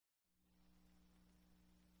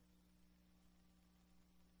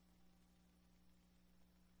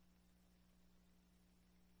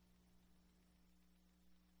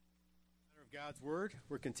God's Word.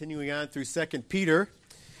 We're continuing on through 2 Peter,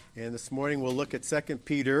 and this morning we'll look at 2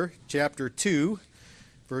 Peter chapter 2,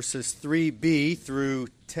 verses 3b through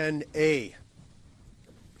 10a.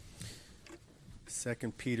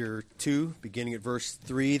 2 Peter 2, beginning at verse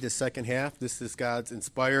 3, the second half. This is God's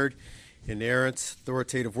inspired, inerrant,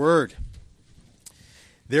 authoritative Word.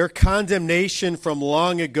 Their condemnation from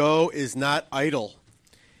long ago is not idle,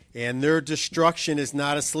 and their destruction is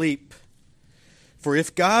not asleep. For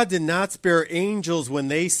if God did not spare angels when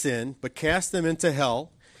they sinned, but cast them into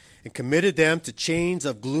hell, and committed them to chains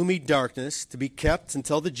of gloomy darkness to be kept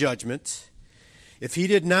until the judgment, if he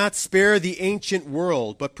did not spare the ancient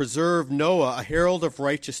world, but preserved Noah, a herald of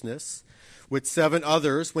righteousness, with 7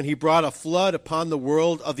 others, when he brought a flood upon the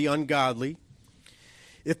world of the ungodly,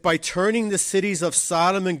 if by turning the cities of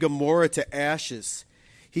Sodom and Gomorrah to ashes,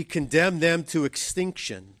 he condemned them to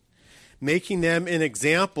extinction, making them an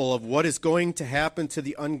example of what is going to happen to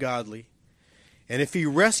the ungodly. And if he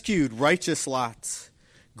rescued righteous Lot,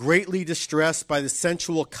 greatly distressed by the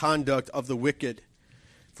sensual conduct of the wicked,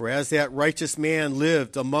 for as that righteous man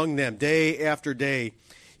lived among them day after day,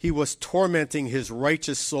 he was tormenting his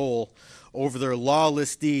righteous soul over their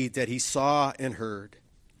lawless deeds that he saw and heard.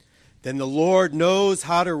 Then the Lord knows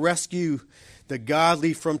how to rescue the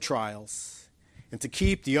godly from trials, and to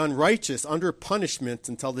keep the unrighteous under punishment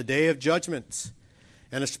until the day of judgment,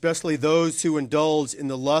 and especially those who indulge in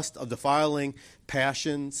the lust of defiling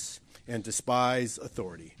passions and despise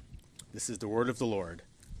authority. This is the word of the Lord.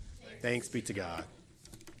 Thanks be to God.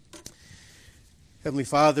 Heavenly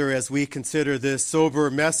Father, as we consider this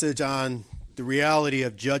sober message on the reality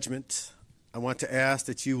of judgment, I want to ask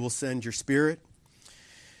that you will send your Spirit.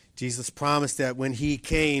 Jesus promised that when he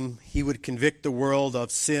came, he would convict the world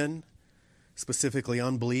of sin, specifically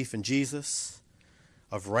unbelief in Jesus,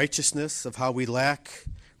 of righteousness, of how we lack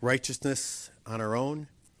righteousness on our own,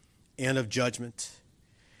 and of judgment,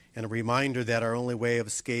 and a reminder that our only way of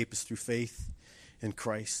escape is through faith in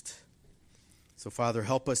Christ. So, Father,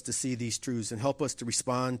 help us to see these truths and help us to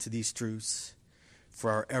respond to these truths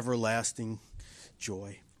for our everlasting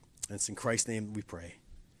joy. And it's in Christ's name we pray.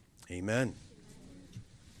 Amen.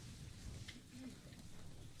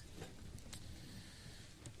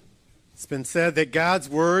 It's been said that God's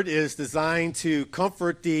word is designed to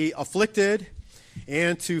comfort the afflicted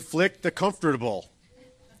and to afflict the comfortable.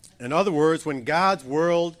 In other words, when God's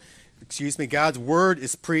word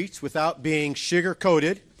is preached without being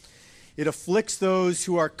sugar-coated, it afflicts those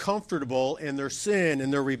who are comfortable in their sin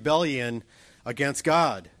and their rebellion against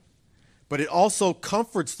God. But it also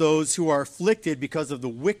comforts those who are afflicted because of the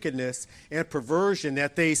wickedness and perversion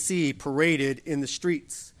that they see paraded in the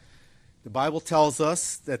streets. The Bible tells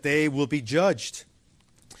us that they will be judged.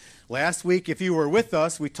 Last week, if you were with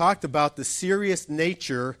us, we talked about the serious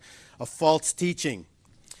nature of false teaching.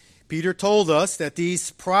 Peter told us that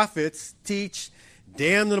these prophets teach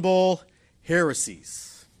damnable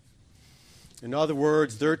heresies. In other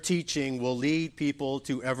words, their teaching will lead people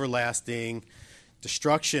to everlasting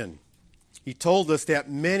destruction. He told us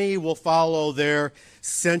that many will follow their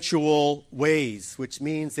sensual ways, which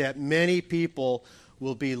means that many people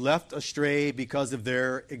will be left astray because of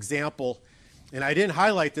their example. And I didn't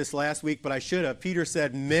highlight this last week, but I should have. Peter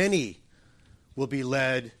said many will be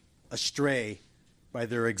led astray by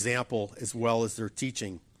their example as well as their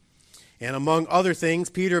teaching. And among other things,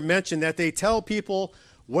 Peter mentioned that they tell people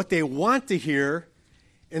what they want to hear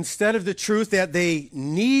instead of the truth that they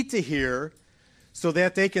need to hear so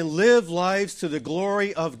that they can live lives to the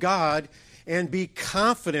glory of God and be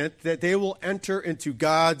confident that they will enter into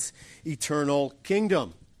God's eternal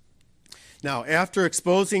kingdom. Now, after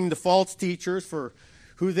exposing the false teachers for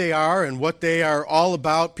who they are and what they are all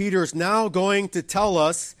about, Peter is now going to tell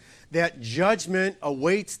us that judgment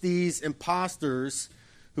awaits these imposters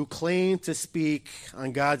who claim to speak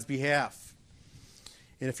on God's behalf.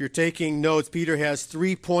 And if you're taking notes, Peter has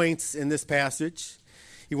 3 points in this passage.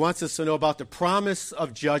 He wants us to know about the promise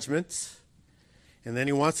of judgment, and then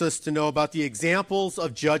he wants us to know about the examples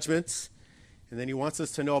of judgments. And then he wants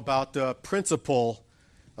us to know about the principle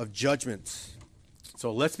of judgment.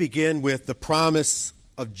 So let's begin with the promise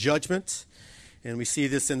of judgment. And we see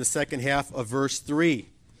this in the second half of verse 3.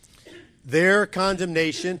 Their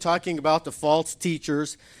condemnation, talking about the false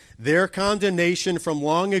teachers, their condemnation from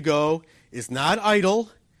long ago is not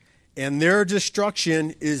idle, and their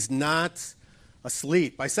destruction is not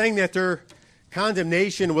asleep. By saying that their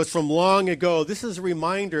condemnation was from long ago, this is a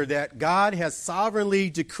reminder that God has sovereignly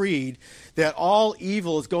decreed that all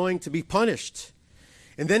evil is going to be punished.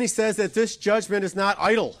 And then he says that this judgment is not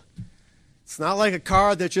idle. It's not like a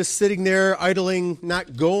car that's just sitting there idling,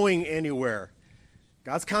 not going anywhere.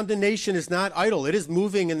 God's condemnation is not idle. It is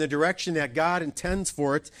moving in the direction that God intends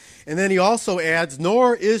for it. And then he also adds,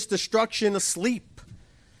 nor is destruction asleep.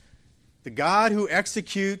 The God who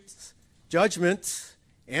executes judgment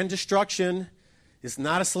and destruction is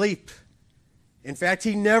not asleep. In fact,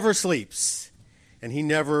 he never sleeps, and he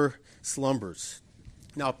never slumbers.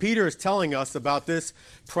 Now, Peter is telling us about this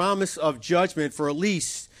promise of judgment for at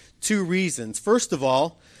least two reasons. First of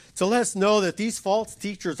all, to let us know that these false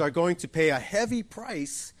teachers are going to pay a heavy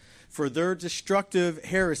price for their destructive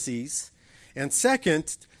heresies. And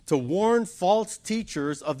second, to warn false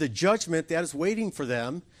teachers of the judgment that is waiting for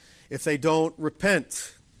them if they don't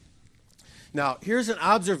repent. Now, here's an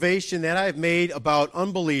observation that I've made about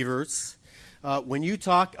unbelievers. When you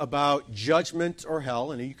talk about judgment or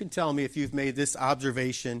hell, and you can tell me if you've made this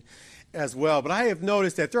observation as well, but I have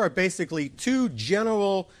noticed that there are basically two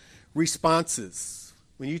general responses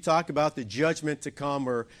when you talk about the judgment to come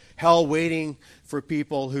or hell waiting for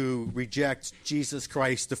people who reject Jesus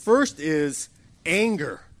Christ. The first is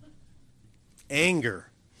anger.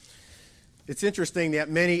 Anger. It's interesting that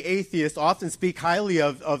many atheists often speak highly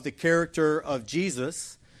of the character of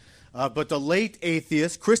Jesus, but the late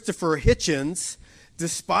atheist Christopher Hitchens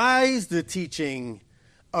despised the teaching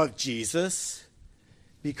of Jesus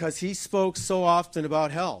because he spoke so often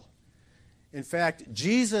about hell. In fact,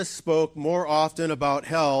 Jesus spoke more often about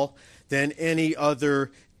hell than any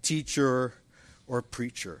other teacher or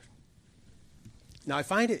preacher. Now, I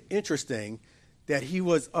find it interesting that he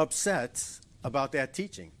was upset about that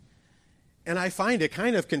teaching. And I find it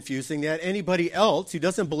kind of confusing that anybody else who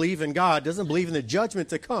doesn't believe in God, doesn't believe in the judgment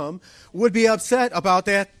to come, would be upset about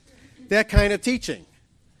that kind of teaching.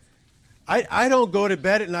 I don't go to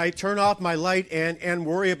bed at night, turn off my light, and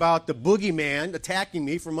worry about the boogeyman attacking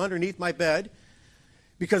me from underneath my bed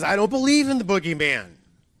because I don't believe in the boogeyman.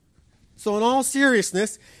 So in all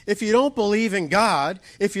seriousness, if you don't believe in God,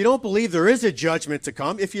 if you don't believe there is a judgment to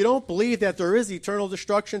come, if you don't believe that there is eternal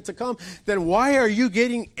destruction to come, then why are you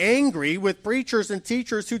getting angry with preachers and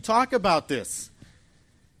teachers who talk about this?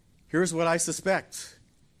 Here's what I suspect.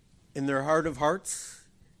 In their heart of hearts,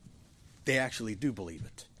 they actually do believe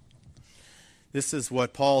it. This is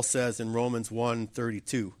what Paul says in Romans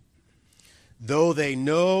 1:32. Though they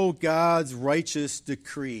know God's righteous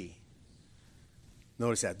decree,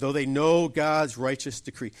 notice that, though they know God's righteous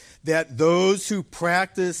decree, that those who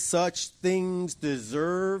practice such things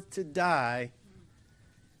deserve to die,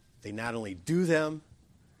 they not only do them,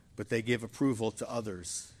 but they give approval to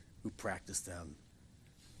others who practice them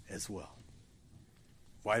as well.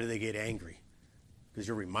 Why do they get angry? Because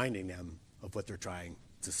you're reminding them of what they're trying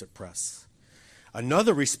to suppress.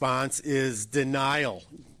 Another response is denial.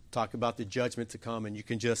 Talk about the judgment to come, and you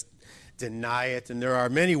can just deny it. And there are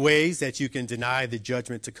many ways that you can deny the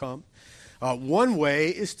judgment to come. One way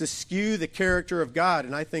is to skew the character of God,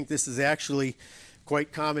 and I think this is actually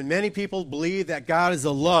quite common. Many people believe that God is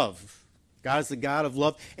a love. God is the God of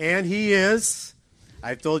love, and he is.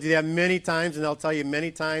 I've told you that many times, and I'll tell you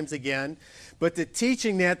many times again. But the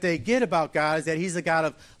teaching that they get about God is that he's a God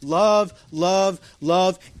of love, love,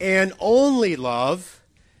 love, and only love,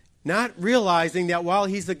 not realizing that while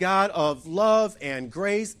he's a God of love and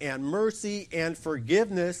grace and mercy and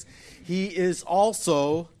forgiveness, he is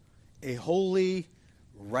also a holy,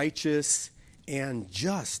 righteous, and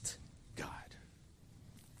just God.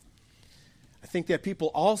 I think that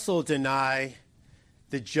people also deny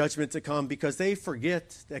the judgment to come because they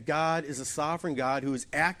forget that God is a sovereign God who is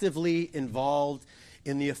actively involved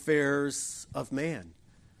in the affairs of man.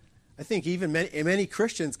 I think even many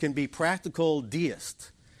Christians can be practical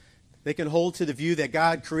deists. They can hold to the view that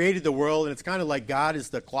God created the world, and it's kind of like God is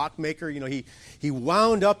the clockmaker. You know, he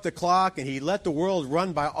wound up the clock, and he let the world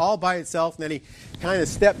run all by itself, and then he kind of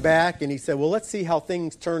stepped back, and he said, well, let's see how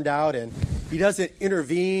things turned out. And he doesn't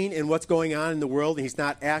intervene in what's going on in the world, and he's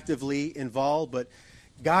not actively involved, but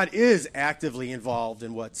God is actively involved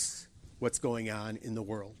in what's going on in the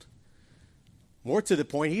world. More to the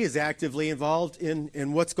point, he is actively involved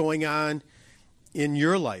in what's going on in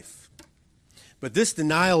your life. But this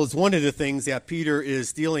denial is one of the things that Peter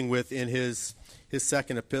is dealing with in his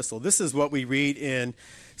second epistle. This is what we read in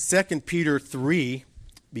 2 Peter 3,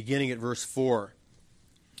 beginning at verse 4.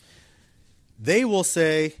 They will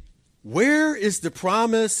say, where is the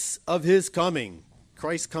promise of his coming?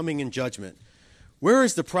 Christ coming in judgment. Where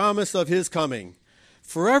is the promise of his coming?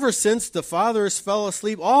 For ever since the fathers fell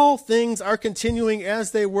asleep, all things are continuing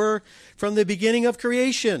as they were from the beginning of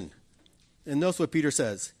creation. And notice what Peter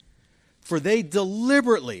says. For they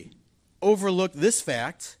deliberately overlooked this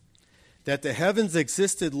fact, that the heavens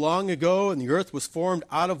existed long ago, and the earth was formed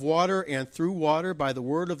out of water and through water by the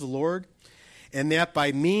word of the Lord, and that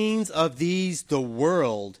by means of these the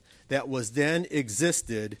world that was then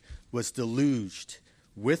existed was deluged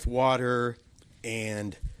with water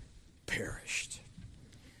and perished.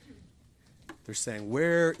 They're saying,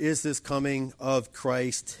 where is this coming of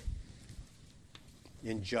Christ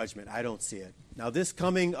in judgment? I don't see it. Now, this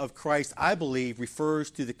coming of Christ, I believe, refers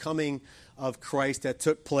to the coming of Christ that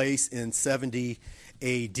took place in 70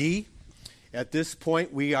 A.D. At this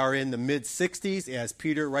point, we are in the mid-60s as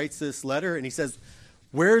Peter writes this letter, and he says,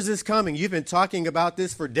 where's this coming? You've been talking about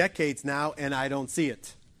this for decades now, and I don't see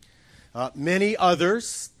it. Many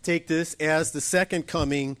others take this as the second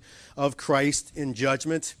coming of Christ in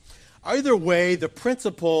judgment. Either way, the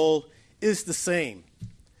principle is the same.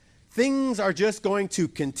 Things are just going to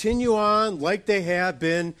continue on like they have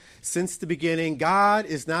been since the beginning. God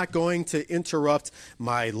is not going to interrupt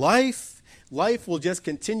my life. Life will just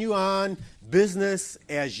continue on, business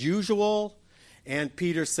as usual. And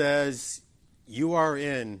Peter says, you are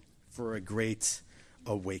in for a great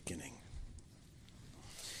awakening.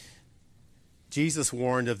 Jesus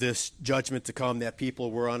warned of this judgment to come that people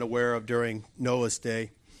were unaware of during Noah's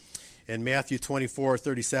day. In Matthew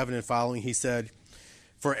 24:37 and following, he said,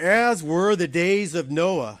 for as were the days of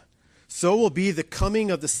Noah, so will be the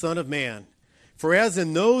coming of the Son of Man. For as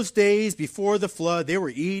in those days before the flood, they were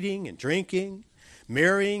eating and drinking,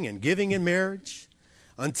 marrying and giving in marriage,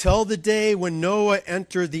 until the day when Noah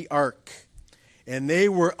entered the ark. And they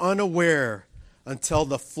were unaware until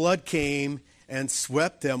the flood came and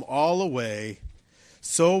swept them all away.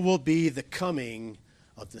 So will be the coming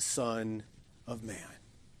of the Son of Man.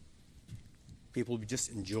 People will be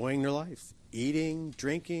just enjoying their life. Eating,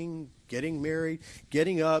 drinking, getting married,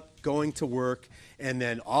 getting up, going to work, and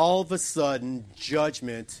then all of a sudden,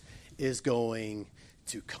 judgment is going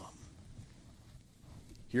to come.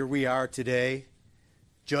 Here we are today.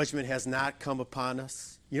 Judgment has not come upon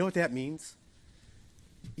us. You know what that means?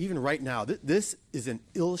 Even right now, this is an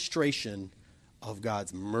illustration of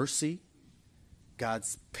God's mercy,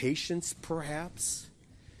 God's patience, perhaps,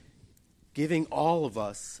 giving all of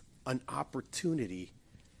us an opportunity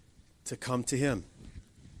to come to him.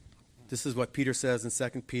 This is what Peter says in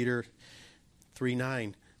 2 Peter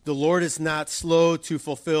 3:9. The Lord is not slow to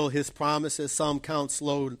fulfill his promises, some count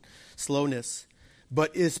slowness,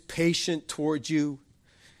 but is patient toward you,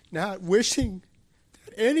 not wishing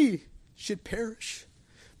that any should perish,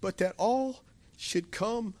 but that all should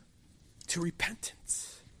come to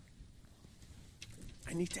repentance.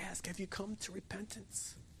 I need to ask, have you come to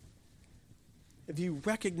repentance? Have you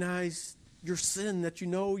recognized your sin that you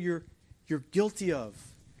know you're guilty of?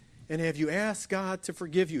 And have you asked God to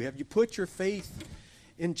forgive you? Have you put your faith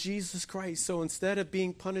in Jesus Christ? So instead of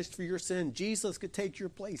being punished for your sin, Jesus could take your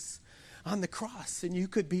place on the cross and you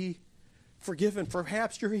could be forgiven.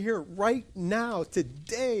 Perhaps you're here right now,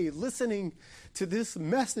 today, listening to this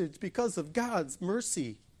message because of God's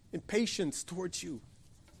mercy and patience towards you.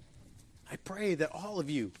 I pray that all of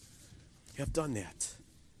you have done that.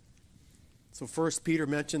 So first, Peter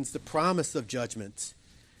mentions the promise of judgment.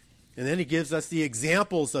 And then he gives us the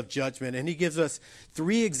examples of judgment. And he gives us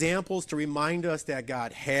 3 examples to remind us that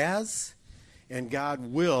God has and God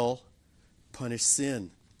will punish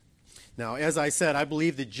sin. Now, as I said, I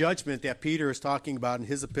believe the judgment that Peter is talking about in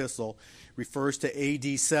his epistle refers to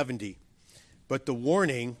AD 70. But the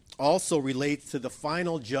warning also relates to the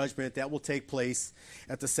final judgment that will take place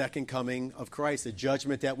at the second coming of Christ, a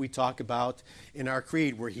judgment that we talk about in our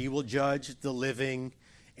creed, where he will judge the living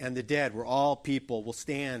and the dead, where all people will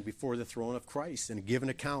stand before the throne of Christ and give an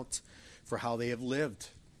account for how they have lived.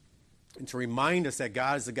 And to remind us that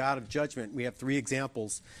God is the God of judgment, we have 3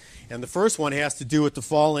 examples. And the first one has to do with the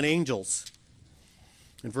fallen angels.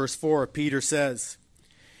 In verse 4, Peter says,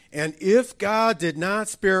 and if God did not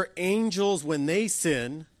spare angels when they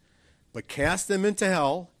sinned, but cast them into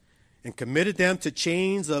hell and committed them to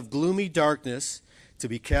chains of gloomy darkness to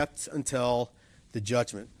be kept until the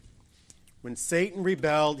judgment. When Satan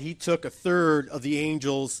rebelled, he took 1/3 of the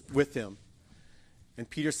angels with him. And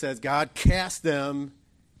Peter says God cast them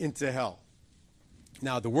into hell.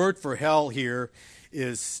 Now, the word for hell here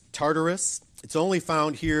is Tartarus. It's only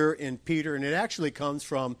found here in Peter, and it actually comes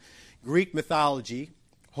from Greek mythology.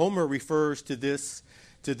 Homer refers to this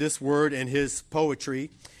word in his poetry,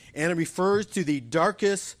 and it refers to the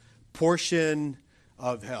darkest portion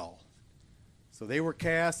of hell. So they were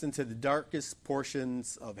cast into the darkest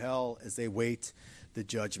portions of hell as they wait the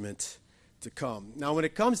judgment to come. Now, when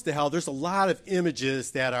it comes to hell, there's a lot of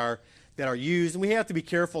images that are used, and we have to be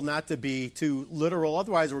careful not to be too literal,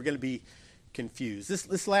 otherwise we're going to be confused.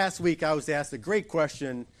 This last week I was asked a great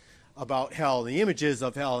question about hell, the images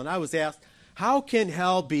of hell, and I was asked, how can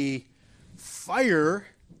hell be fire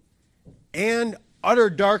and utter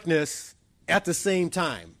darkness at the same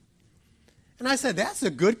time? And I said, that's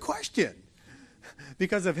a good question.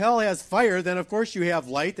 Because if hell has fire, then of course you have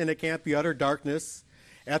light, and it can't be utter darkness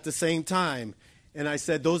at the same time. And I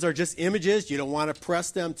said, those are just images. You don't want to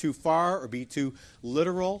press them too far or be too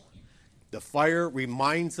literal. The fire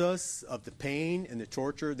reminds us of the pain and the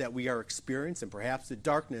torture that we are experiencing. And perhaps the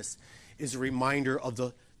darkness is a reminder of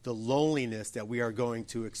the loneliness that we are going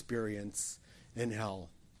to experience in hell.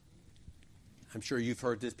 I'm sure you've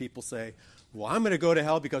heard this. People say, well, I'm going to go to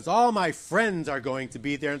hell because all my friends are going to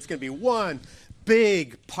be there, and it's going to be one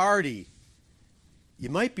big party. You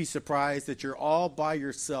might be surprised that you're all by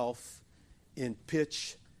yourself in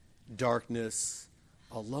pitch darkness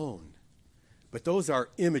alone. But those are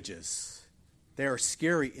images. They are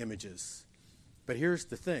scary images. But here's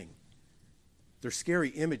the thing. They're scary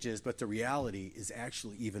images, but the reality is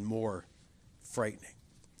actually even more frightening.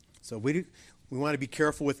 So we want to be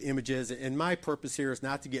careful with images, and my purpose here is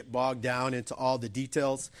not to get bogged down into all the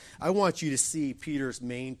details. I want you to see Peter's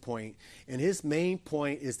main point, and his main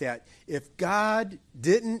point is that if God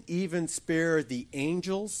didn't even spare the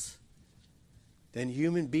angels, then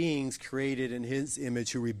human beings created in his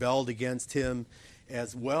image who rebelled against him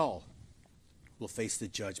as well will face the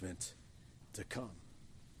judgment to come.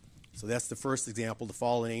 So that's the first example, the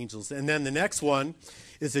fallen angels. And then the next one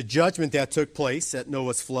is a judgment that took place at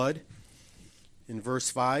Noah's flood. In verse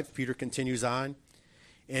 5, Peter continues on.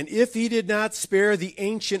 And if he did not spare the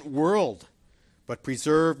ancient world, but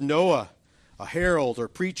preserved Noah, a herald or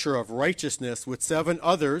preacher of righteousness, with 7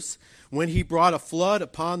 others, when he brought a flood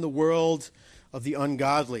upon the world of the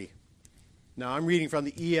ungodly. Now I'm reading from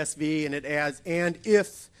the ESV, and it adds, and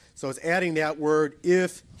if, so it's adding that word,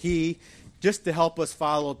 if he, just to help us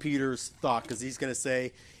follow Peter's thought, because he's going to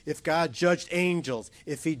say, if God judged angels,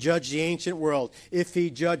 if he judged the ancient world, if he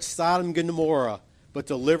judged Sodom and Gomorrah, but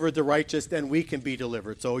delivered the righteous, then we can be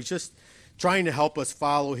delivered. So he's just trying to help us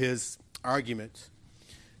follow his argument.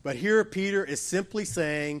 But here Peter is simply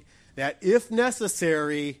saying that if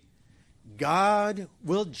necessary, God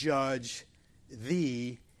will judge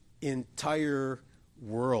the entire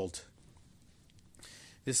world.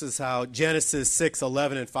 This is how Genesis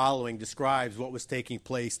 6:11 and following describes what was taking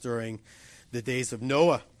place during the days of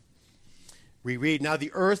Noah. We read, now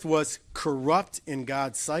the earth was corrupt in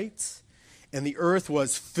God's sight, and the earth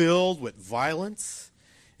was filled with violence.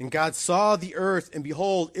 And God saw the earth, and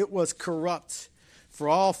behold, it was corrupt, for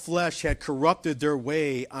all flesh had corrupted their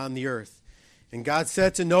way on the earth. And God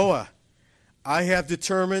said to Noah, I have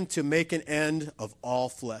determined to make an end of all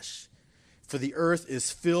flesh, for the earth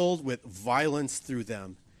is filled with violence through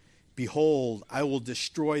them. Behold, I will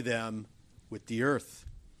destroy them with the earth.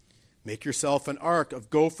 Make yourself an ark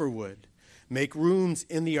of gopher wood. Make rooms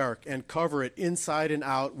in the ark and cover it inside and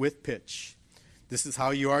out with pitch. This is how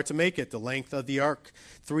you are to make it. The length of the ark,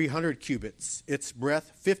 300 cubits. Its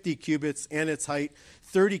breadth, 50 cubits, and its height,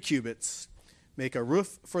 30 cubits. Make a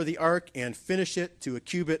roof for the ark and finish it to a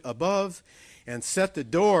cubit above, and set the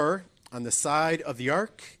door on the side of the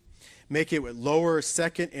ark. Make it with lower,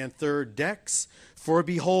 second, and third decks. For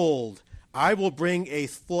behold, I will bring a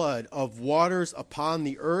flood of waters upon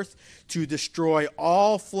the earth to destroy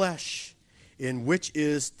all flesh, in which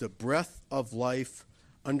is the breath of life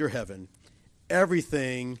under heaven.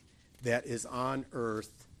 Everything that is on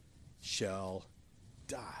earth shall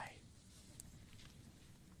die.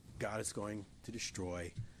 God is going to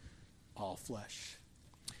destroy all flesh.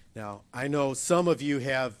 Now, I know some of you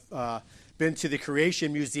have been to the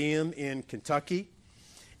Creation Museum in Kentucky,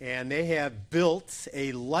 and they have built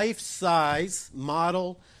a life-size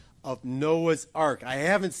model of Noah's Ark. I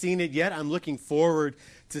haven't seen it yet. I'm looking forward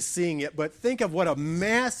to seeing it, but think of what a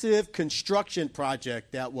massive construction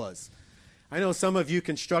project that was. I know some of you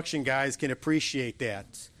construction guys can appreciate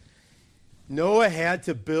that. Noah had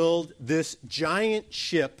to build this giant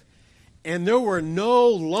ship, and there were no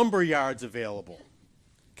lumber yards available.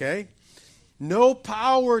 Okay? No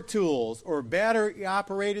power tools or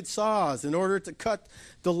battery-operated saws in order to cut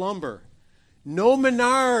the lumber. No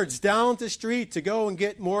Menards down the street to go and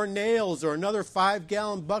get more nails or another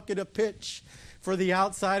 5-gallon bucket of pitch for the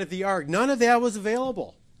outside of the ark. None of that was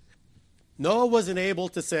available. Noah wasn't able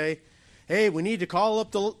to say, hey, we need to call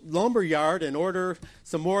up the lumber yard and order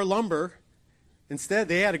some more lumber. Instead,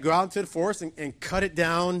 they had to go out into the forest and cut it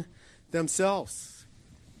down themselves.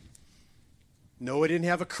 Noah didn't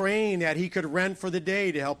have a crane that he could rent for the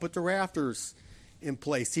day to help put the rafters in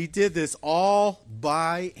place. He did this all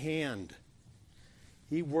by hand.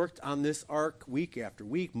 He worked on this ark week after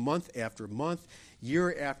week, month after month,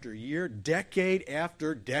 year after year, decade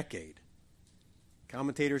after decade.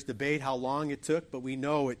 Commentators debate how long it took, but we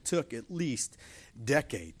know it took at least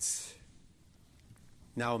decades.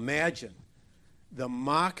 Now imagine the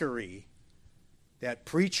mockery that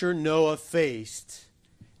preacher Noah faced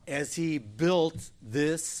as he built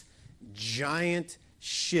this giant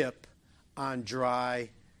ship on dry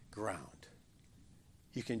ground.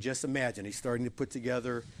 You can just imagine. He's starting to put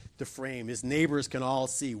together the frame. His neighbors can all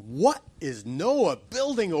see, what is Noah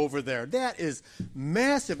building over there? That is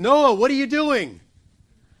massive. Noah, what are you doing?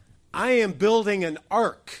 I am building an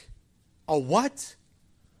ark. A what?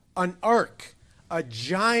 An ark. A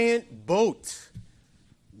giant boat.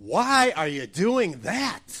 Why are you doing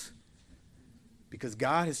that? Because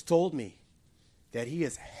God has told me that he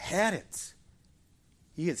has had it.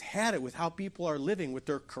 He has had it with how people are living, with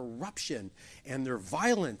their corruption and their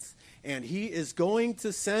violence. And he is going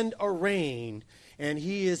to send a rain, and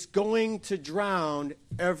he is going to drown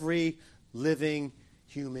every living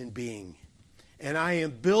human being. And I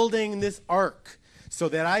am building this ark so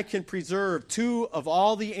that I can preserve 2 of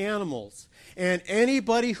all the animals. And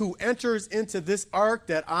anybody who enters into this ark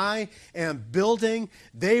that I am building,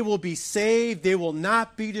 they will be saved. They will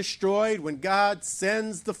not be destroyed when God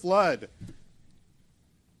sends the flood.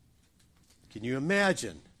 Can you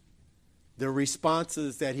imagine the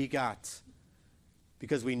responses that he got?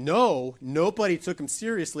 Because we know nobody took him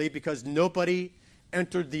seriously because nobody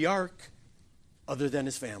entered the ark other than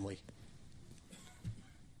his family.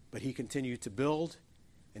 But he continued to build,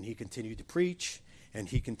 and he continued to preach, and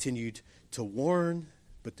he continued to warn,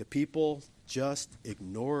 but the people just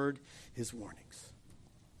ignored his warnings.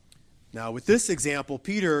 Now, with this example,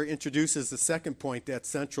 Peter introduces the second point that's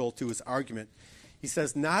central to his argument. He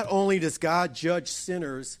says, not only does God judge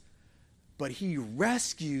sinners, but he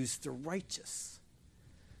rescues the righteous.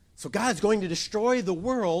 So God's going to destroy the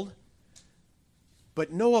world,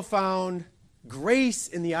 but Noah found grace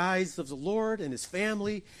in the eyes of the Lord and his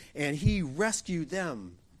family, and he rescued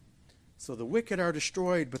them. So the wicked are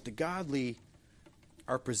destroyed, but the godly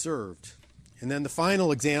are preserved. And then the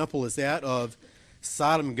final example is that of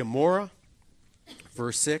Sodom and Gomorrah,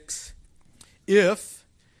 verse 6. If,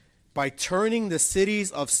 by turning the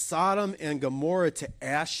cities of Sodom and Gomorrah to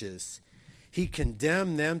ashes, he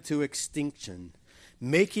condemned them to extinction,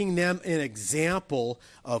 making them an example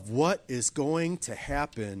of what is going to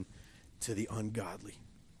happen to the ungodly.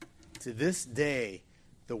 To this day,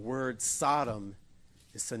 the word Sodom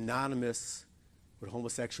is synonymous with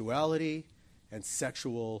homosexuality and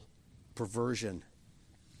sexual perversion.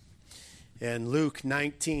 In Luke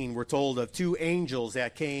 19, we're told of 2 angels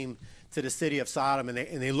that came to the city of Sodom, and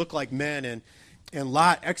they look like men, and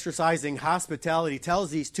Lot, exercising hospitality,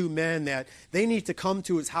 tells these 2 men that they need to come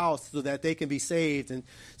to his house so that they can be saved and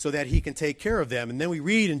so that he can take care of them. And then we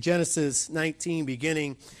read in Genesis 19,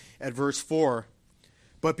 beginning at verse 4,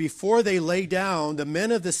 but before they lay down, the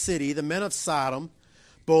men of the city, the men of Sodom,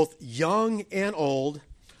 both young and old,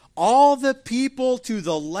 all the people to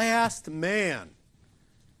the last man,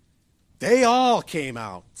 they all came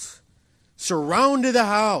out, surrounded the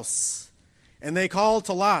house, and they called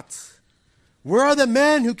to Lot, where are the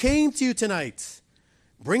men who came to you tonight?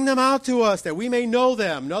 Bring them out to us that we may know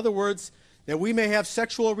them. In other words, that we may have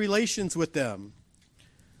sexual relations with them.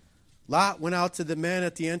 Lot went out to the men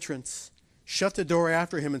at the entrance, shut the door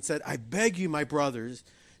after him, and said, I beg you, my brothers,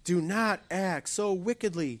 do not act so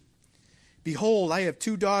wickedly. Behold, I have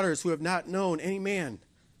 2 daughters who have not known any man.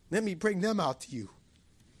 Let me bring them out to you,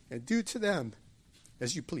 and do to them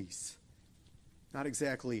as you please. Not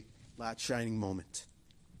exactly Lot's shining moment.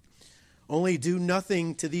 Only do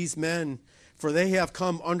nothing to these men, for they have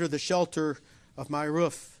come under the shelter of my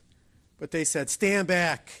roof. But they said, stand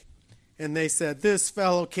back. And they said, this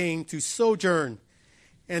fellow came to sojourn,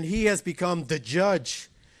 and he has become the judge.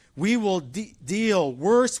 We will deal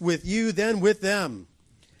worse with you than with them.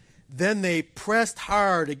 Then they pressed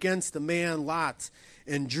hard against the man Lot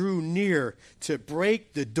and drew near to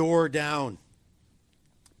break the door down.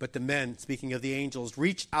 But the men, speaking of the angels,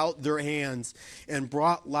 reached out their hands and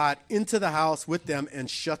brought Lot into the house with them and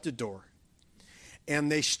shut the door.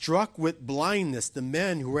 And they struck with blindness the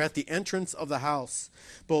men who were at the entrance of the house,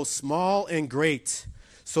 both small and great,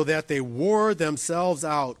 so that they wore themselves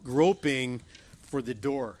out, groping for the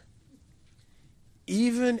door.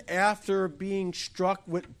 Even after being struck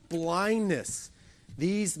with blindness,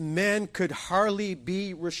 these men could hardly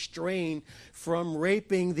be restrained from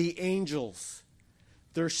raping the angels.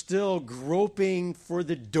 They're still groping for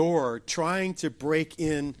the door, trying to break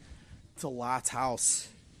in to Lot's house.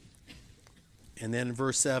 And then in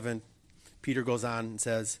verse 7, Peter goes on and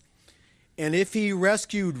says, and if he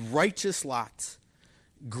rescued righteous Lot,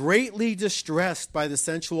 greatly distressed by the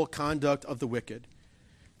sensual conduct of the wicked,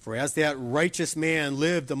 for as that righteous man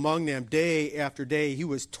lived among them day after day, he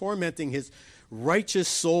was tormenting his righteous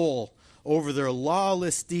soul over their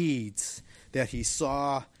lawless deeds that he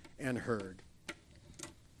saw and heard.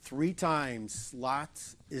 3 times Lot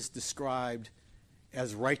is described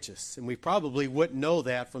as righteous. And we probably wouldn't know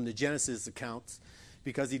that from the Genesis accounts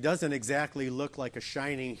because he doesn't exactly look like a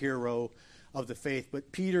shining hero of the faith.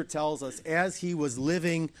 But Peter tells us as he was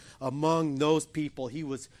living among those people, he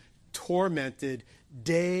was tormented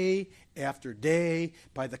day after day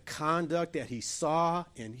by the conduct that he saw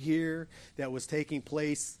and hear that was taking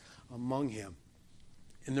place among him.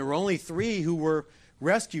 And there were only 3 who were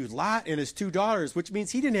rescued, Lot and his 2 daughters, which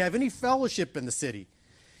means he didn't have any fellowship in the city.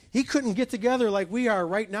 He couldn't get together like we are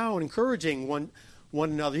right now and encouraging one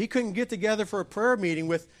another. He couldn't get together for a prayer meeting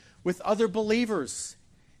with other believers.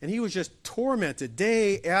 And he was just tormented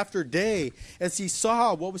day after day as he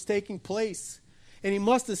saw what was taking place. And he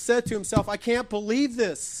must have said to himself, I can't believe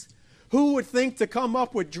this. Who would think to come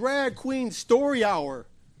up with drag queen story hour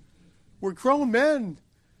where grown men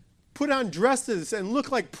put on dresses and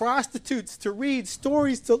look like prostitutes to read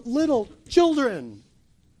stories to little children?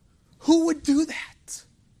 Who would do that?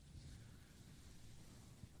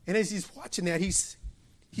 And as he's watching that, he's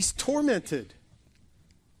tormented.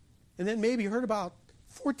 And then maybe he heard about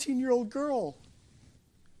a 14-year-old girl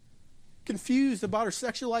confused about her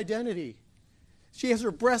sexual identity. She has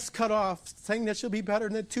her breasts cut off, saying that she'll be better.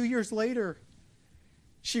 And then 2 years later,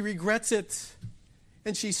 she regrets it.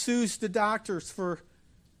 And she sues the doctors for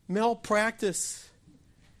malpractice.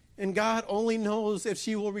 And God only knows if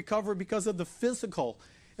she will recover because of the physical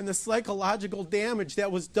and the psychological damage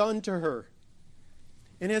that was done to her.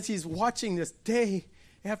 And as he's watching this day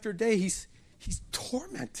after day, he's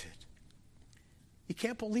tormented. He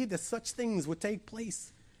can't believe that such things would take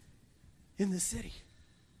place in the city.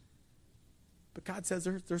 But God says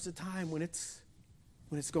there's a time when it's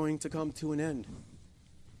going to come to an end.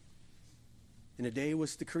 And a day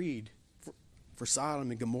was decreed for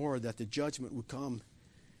Sodom and Gomorrah that the judgment would come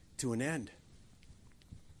to an end.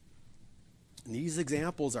 And these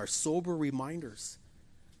examples are sober reminders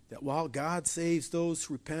that while God saves those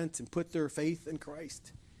who repent and put their faith in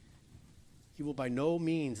Christ, he will by no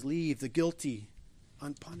means leave the guilty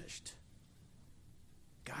unpunished.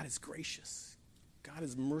 God is gracious. God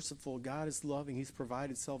is merciful. God is loving. He's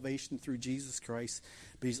provided salvation through Jesus Christ,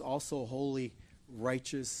 but he's also holy,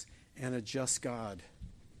 righteous, and a just God.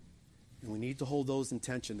 And we need to hold those in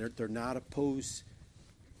tension. They're not opposed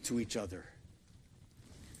to each other.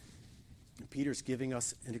 And Peter's giving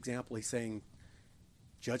us an example. He's saying,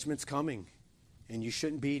 judgment's coming, and you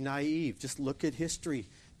shouldn't be naive. Just look at history.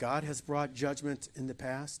 God has brought judgment in the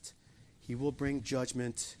past. He will bring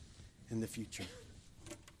judgment in the future.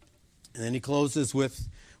 And then he closes with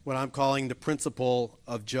what I'm calling the principle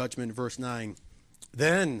of judgment, verse 9.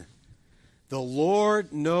 Then the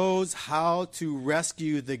Lord knows how to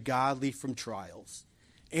rescue the godly from trials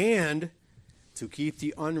and to keep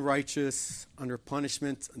the unrighteous under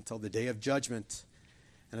punishment until the day of judgment,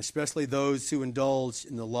 and especially those who indulge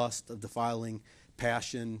in the lust of defiling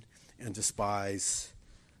passion and despise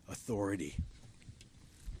authority.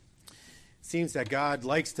 It seems that God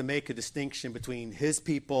likes to make a distinction between his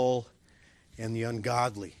people and the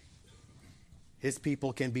ungodly. His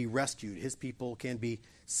people can be rescued. His people can be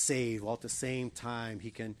saved, while at the same time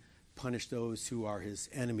he can punish those who are his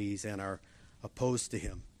enemies and are opposed to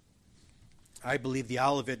him. I believe the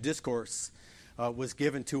Olivet Discourse was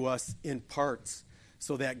given to us in parts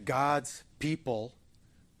so that God's people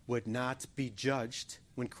would not be judged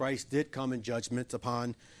when Christ did come in judgment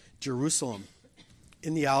upon Jerusalem.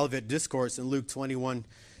 In the Olivet Discourse in Luke 21:20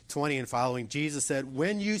 and following, Jesus said,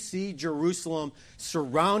 when you see Jerusalem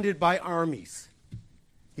surrounded by armies,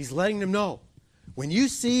 he's letting them know, when you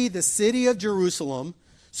see the city of Jerusalem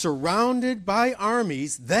surrounded by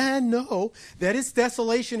armies, then know that its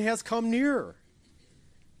desolation has come nearer.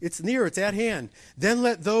 It's near, it's at hand. Then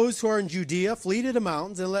let those who are in Judea flee to the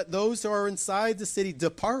mountains, and let those who are inside the city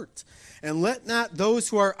depart. And let not those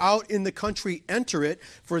who are out in the country enter it,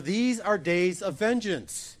 for these are days of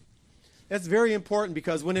vengeance. That's very important,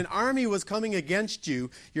 because when an army was coming against you,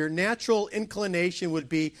 your natural inclination would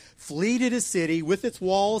be flee to the city with its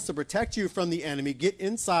walls to protect you from the enemy, get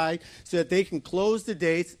inside so that they can close the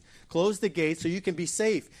gates so you can be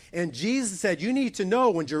safe. And Jesus said, you need to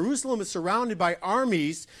know when Jerusalem is surrounded by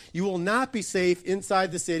armies, you will not be safe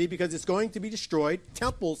inside the city because it's going to be destroyed.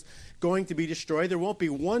 Temples going to be destroyed. There won't be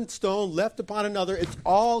one stone left upon another. It's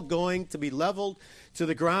all going to be leveled to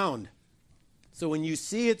the ground. So when you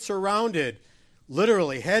see it surrounded,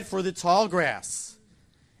 literally head for the tall grass.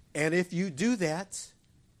 And if you do that,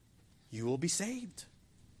 you will be saved.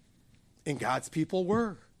 And God's people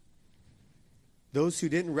were. Those who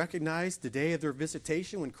didn't recognize the day of their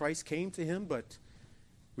visitation when Christ came to him, but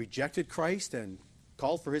rejected Christ and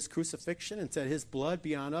called for his crucifixion and said his blood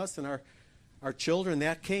be on us and our children,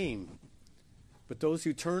 that came. But those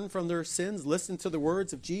who turned from their sins, listened to the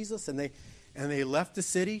words of Jesus, and they left the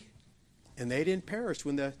city, and they didn't perish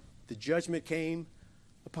when the judgment came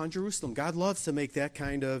upon Jerusalem. God loves to make that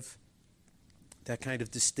kind of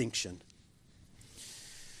distinction.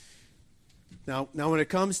 Now when it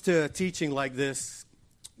comes to teaching like this,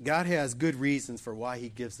 God has good reasons for why he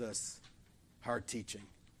gives us hard teaching.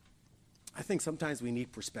 I think sometimes we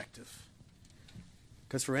need perspective.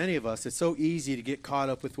 Because for any of us, it's so easy to get caught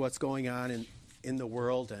up with what's going on in the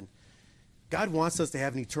world. And God wants us to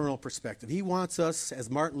have an eternal perspective. He wants us, as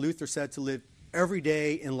Martin Luther said, to live every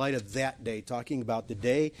day in light of that day, talking about the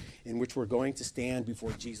day in which we're going to stand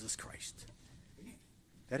before Jesus Christ.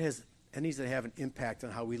 That needs to have an impact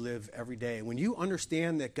on how we live every day. And when you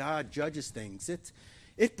understand that God judges things,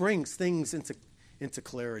 it brings things into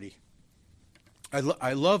clarity.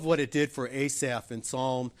 I love what it did for Asaph in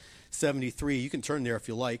Psalm 73. You can turn there if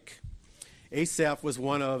you like. Asaph was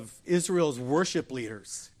one of Israel's worship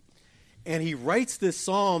leaders. And he writes this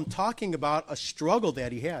psalm talking about a struggle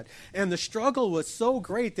that he had. And the struggle was so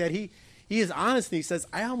great that he is honest and he says,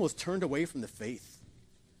 I almost turned away from the faith.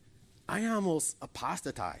 I almost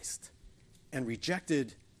apostatized and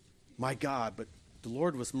rejected my God. But the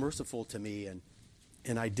Lord was merciful to me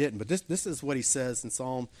and I didn't. But this is what he says in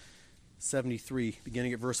Psalm 73,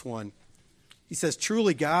 beginning at verse 1. He says,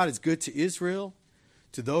 truly God is good to Israel,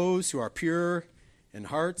 to those who are pure in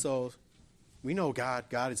heart. So we know God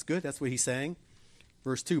is good. That's what he's saying.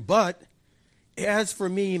 Verse 2, but as for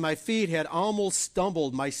me, my feet had almost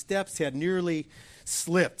stumbled. My steps had nearly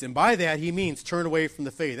slipped. And by that, he means turn away from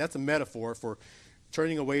the faith. That's a metaphor for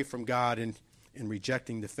turning away from God and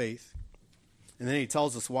rejecting the faith. And then he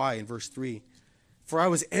tells us why in verse 3. For I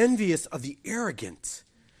was envious of the arrogant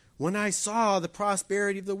when I saw the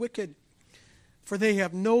prosperity of the wicked. For they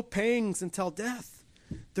have no pangs until death.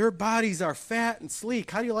 Their bodies are fat and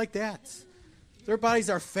sleek. How do you like that? Their bodies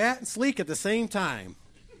are fat and sleek at the same time.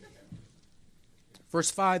 Verse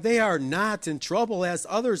 5, they are not in trouble as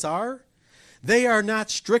others are. They are not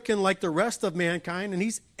stricken like the rest of mankind. And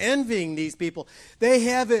he's envying these people. They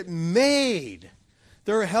have it made.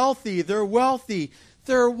 They're healthy. They're wealthy.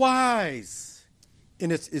 They're wise.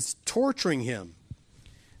 And it's torturing him.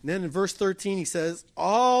 And then in verse 13 he says,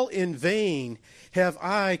 all in vain have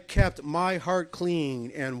I kept my heart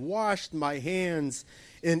clean and washed my hands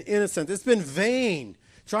in innocence. It's been vain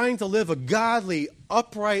trying to live a godly,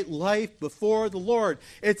 upright life before the Lord.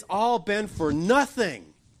 It's all been for nothing.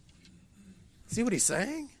 See what he's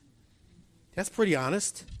saying? That's pretty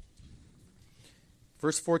honest.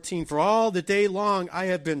 Verse 14, for all the day long I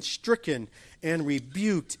have been stricken and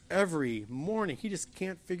rebuked every morning. He just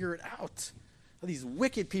can't figure it out. These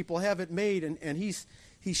wicked people have it made, and he's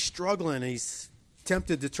struggling, and he's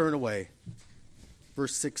tempted to turn away.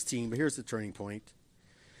 Verse 16, but here's the turning point.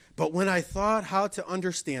 But when I thought how to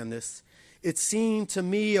understand this, it seemed to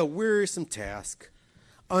me a wearisome task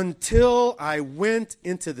until I went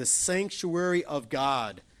into the sanctuary of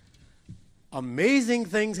God. Amazing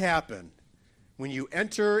things happen when you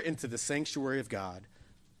enter into the sanctuary of God.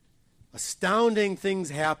 Astounding things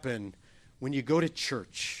happen when you go to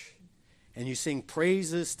church and you sing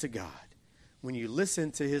praises to God, when you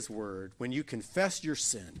listen to his word, when you confess your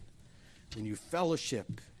sin, when you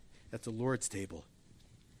fellowship at the Lord's table.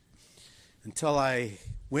 Until I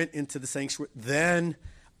went into the sanctuary, then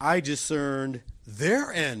I discerned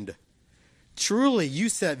their end. Truly, you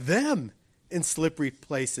set them in slippery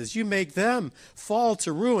places. You make them fall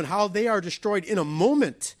to ruin. How they are destroyed in a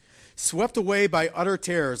moment, swept away by utter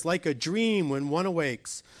terrors, like a dream when one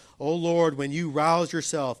awakes. O Lord, when you rouse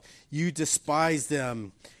yourself, you despise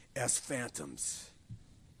them as phantoms.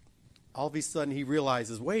 All of a sudden he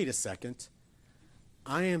realizes, wait a second,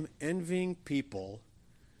 I am envying people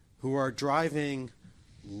who are driving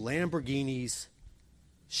Lamborghinis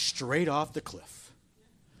straight off the cliff.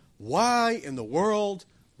 Why in the world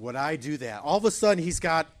would I do that? All of a sudden he's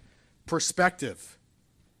got perspective.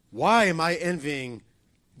 Why am I envying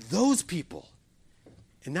those people?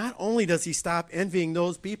 And not only does he stop envying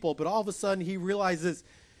those people, but all of a sudden he realizes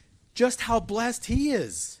just how blessed he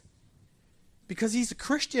is. Because he's a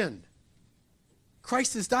Christian.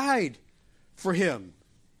 Christ has died for him.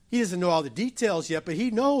 He doesn't know all the details yet, but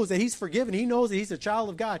he knows that he's forgiven. He knows that he's a child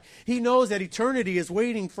of God. He knows that eternity is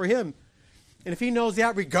waiting for him. And if he knows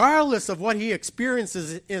that, regardless of what he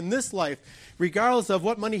experiences in this life, regardless of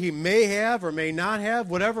what money he may have or may not have,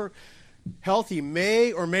 whatever health he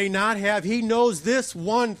may or may not have, he knows this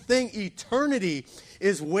one thing: eternity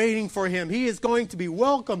is waiting for him. He is going to be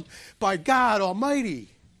welcomed by God Almighty.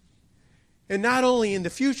 And not only in the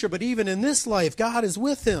future, but even in this life, God is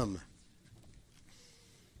with him.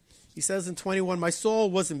 He says in 21, my soul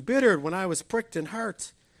was embittered when I was pricked in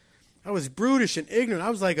heart. I was brutish and ignorant. I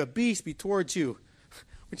was like a beast towards you,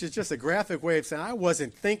 which is just a graphic way of saying I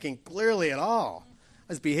wasn't thinking clearly at all.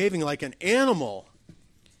 I was behaving like an animal.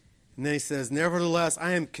 And then he says, nevertheless,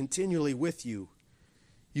 I am continually with you.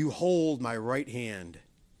 You hold my right hand.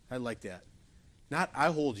 I like that. Not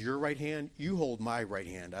I hold your right hand, you hold my right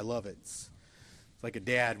hand. I love it. It's like a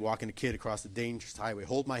dad walking a kid across the dangerous highway.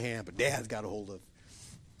 Hold my hand, but dad's got a hold of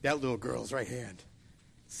that little girl's right hand.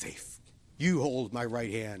 Safe. You hold my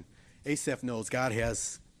right hand. Asaph knows God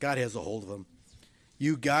has a hold of him.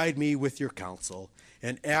 You guide me with your counsel,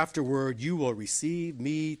 and afterward you will receive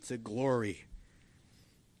me to glory.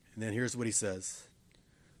 And then here's what he says.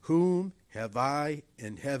 Whom have I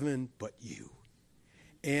in heaven but you?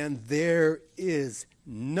 And there is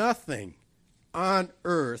nothing on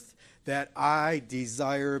earth that I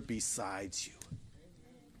desire besides you.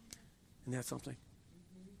 Isn't that something?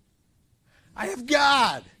 I have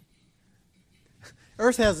God.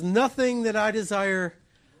 Earth has nothing that I desire.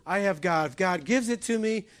 I have God. If God gives it to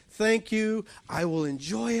me, thank you. I will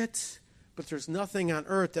enjoy it. But there's nothing on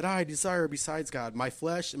earth that I desire besides God. My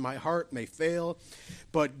flesh and my heart may fail,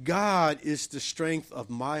 but God is the strength of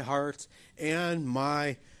my heart and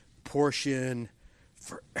my portion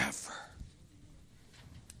forever.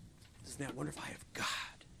 Isn't that wonderful? I have God.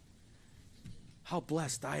 How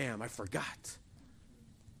blessed I am. I forgot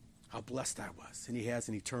how blessed I was. And he has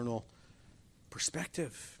an eternal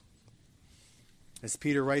perspective. As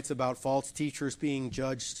Peter writes about false teachers being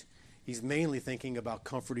judged, he's mainly thinking about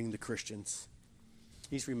comforting the Christians.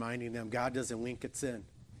 He's reminding them God doesn't wink at sin.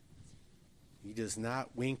 He does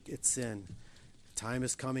not wink at sin. The time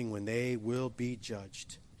is coming when they will be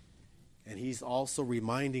judged. And he's also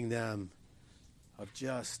reminding them of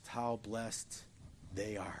just how blessed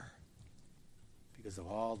they are because of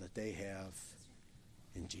all that they have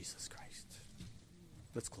in Jesus Christ.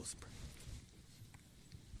 Let's close in prayer.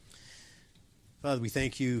 Father, we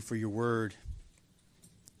thank you for your word.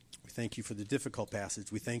 We thank you for the difficult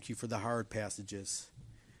passage. We thank you for the hard passages.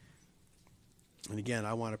 And again,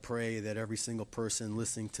 I want to pray that every single person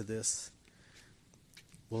listening to this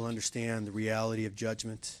will understand the reality of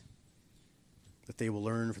judgment, that they will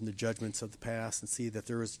learn from the judgments of the past and see that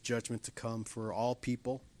there is judgment to come for all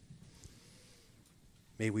people.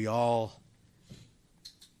 May we all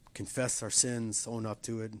confess our sins, own up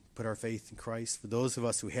to it, and put our faith in Christ. For those of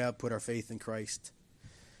us who have put our faith in Christ,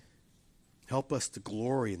 help us to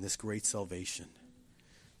glory in this great salvation,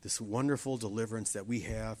 this wonderful deliverance that we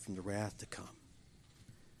have from the wrath to come.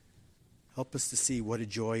 Help us to see what a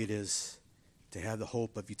joy it is to have the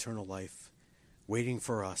hope of eternal life waiting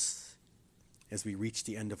for us as we reach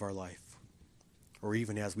the end of our life, or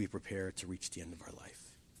even as we prepare to reach the end of our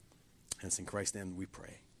life. And it's in Christ's name we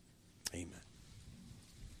pray. Amen.